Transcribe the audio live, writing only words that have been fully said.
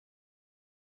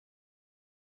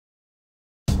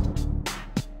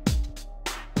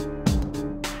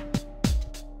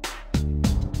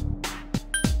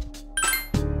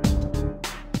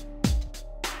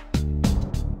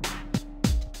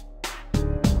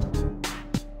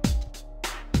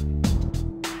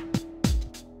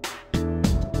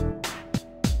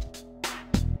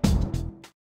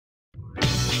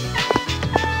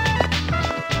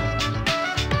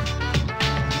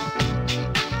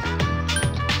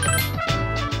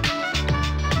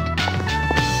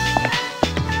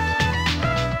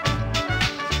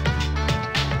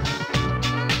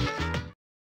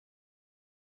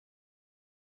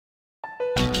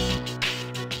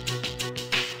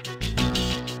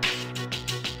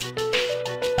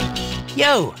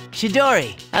Yo,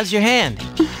 Chidori, how's your hand?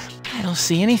 I don't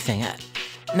see anything.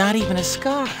 Not even a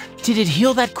scar. Did it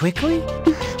heal that quickly?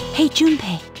 Hey,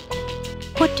 Junpei.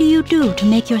 What do you do to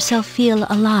make yourself feel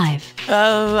alive?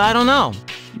 I don't know.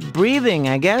 Breathing,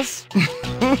 I guess.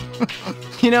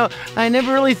 You know, I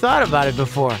never really thought about it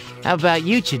before. How about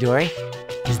you, Chidori?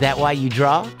 Is that why you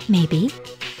draw? Maybe.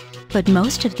 But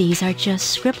most of these are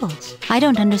just scribbles. I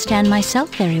don't understand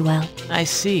myself very well. I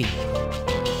see.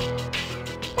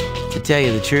 To tell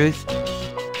you the truth,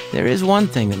 there is one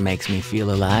thing that makes me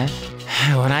feel alive.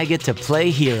 When I get to play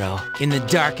hero in the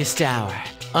darkest hour,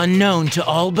 unknown to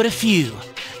all but a few,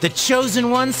 the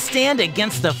chosen ones stand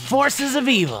against the forces of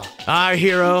evil. Our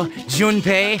hero,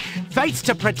 Junpei, fights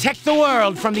to protect the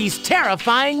world from these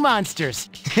terrifying monsters.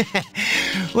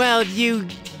 Well, you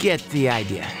get the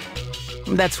idea.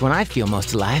 That's when I feel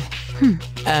most alive.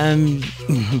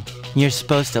 You're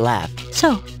supposed to laugh.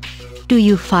 So, do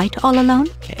you fight all alone?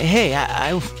 Hey,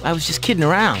 I was just kidding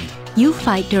around. You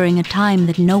fight during a time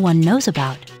that no one knows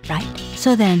about, right?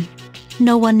 So then,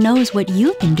 no one knows what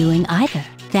you've been doing either.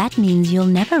 That means you'll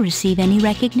never receive any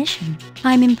recognition.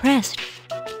 I'm impressed.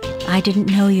 I didn't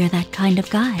know you're that kind of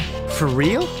guy. For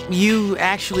real? You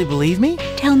actually believe me?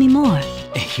 Tell me more.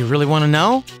 You really want to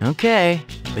know? Okay,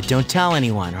 but don't tell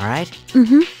anyone, all right?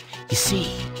 Mm-hmm. You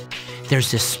see,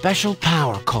 there's this special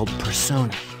power called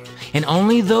persona, and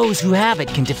only those who have it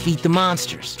can defeat the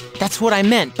monsters. That's what I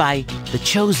meant by the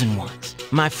chosen ones.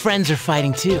 My friends are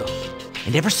fighting too.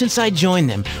 And ever since I joined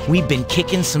them, we've been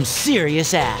kicking some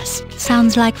serious ass.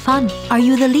 Sounds like fun. Are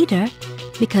you the leader?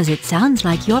 Because it sounds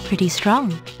like you're pretty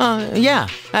strong. Yeah.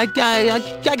 I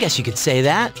guess you could say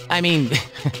that. I mean,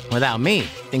 without me,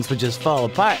 things would just fall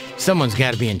apart. Someone's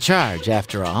got to be in charge,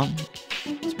 after all.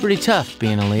 It's pretty tough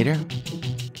being a leader.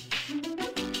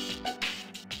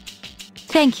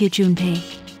 Thank you, Junpei.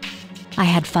 I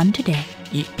had fun today.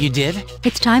 You did?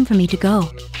 It's time for me to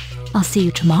go. I'll see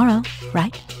you tomorrow,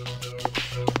 right?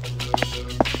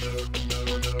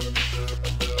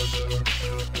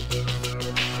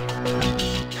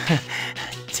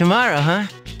 Tomorrow, huh?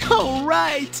 All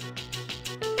right!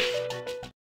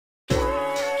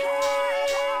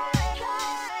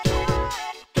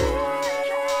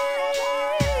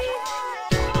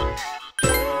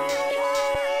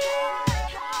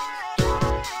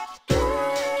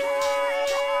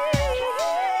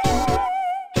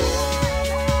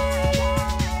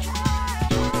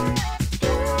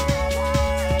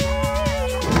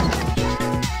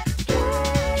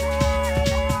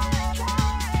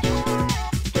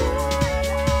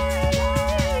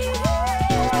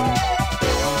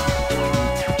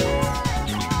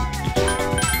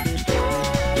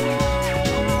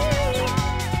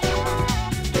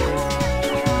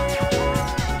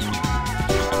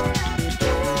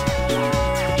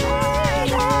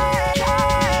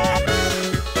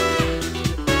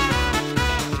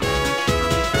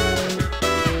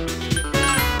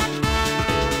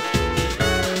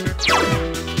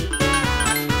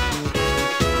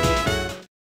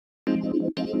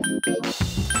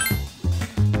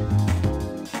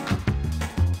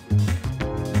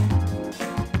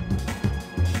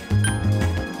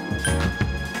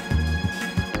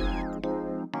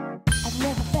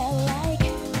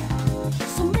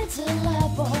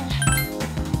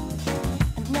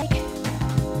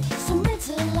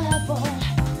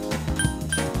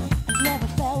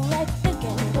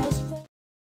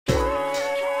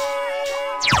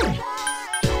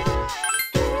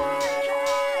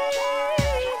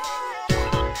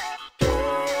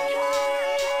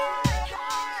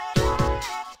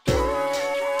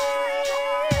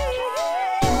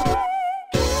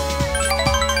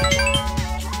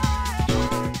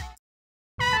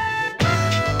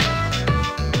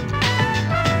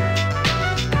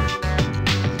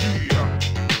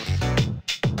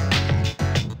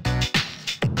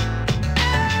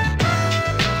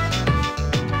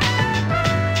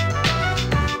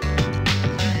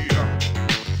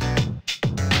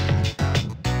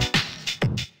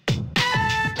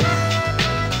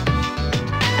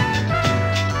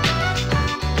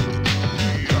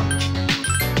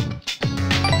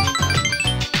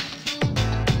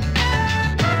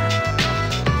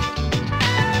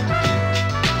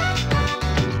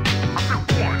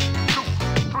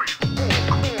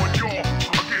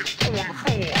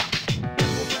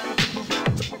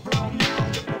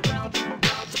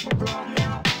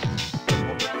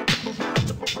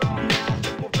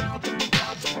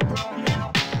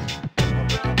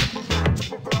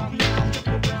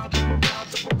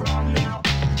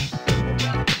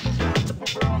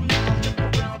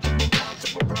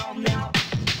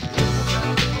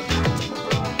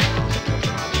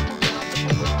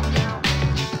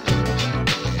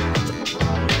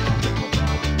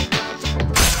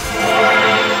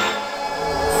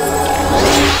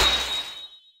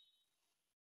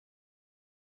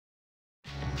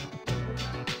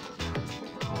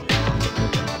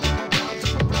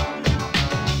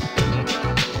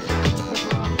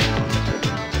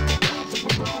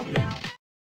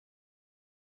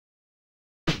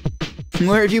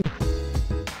 Where have you...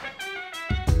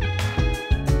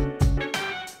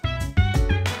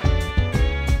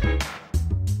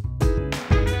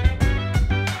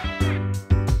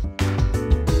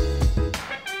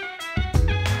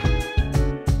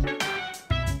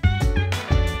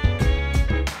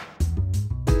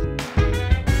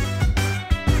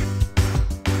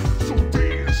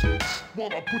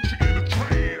 While I put you in a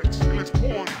trance, let's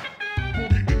party.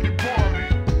 Boogie in your body.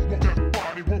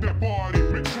 Want that body.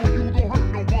 Make sure you don't hurt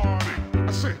nobody.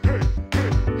 I say, hey, hey,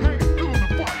 hey, feeling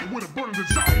the fire with a burning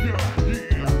desire.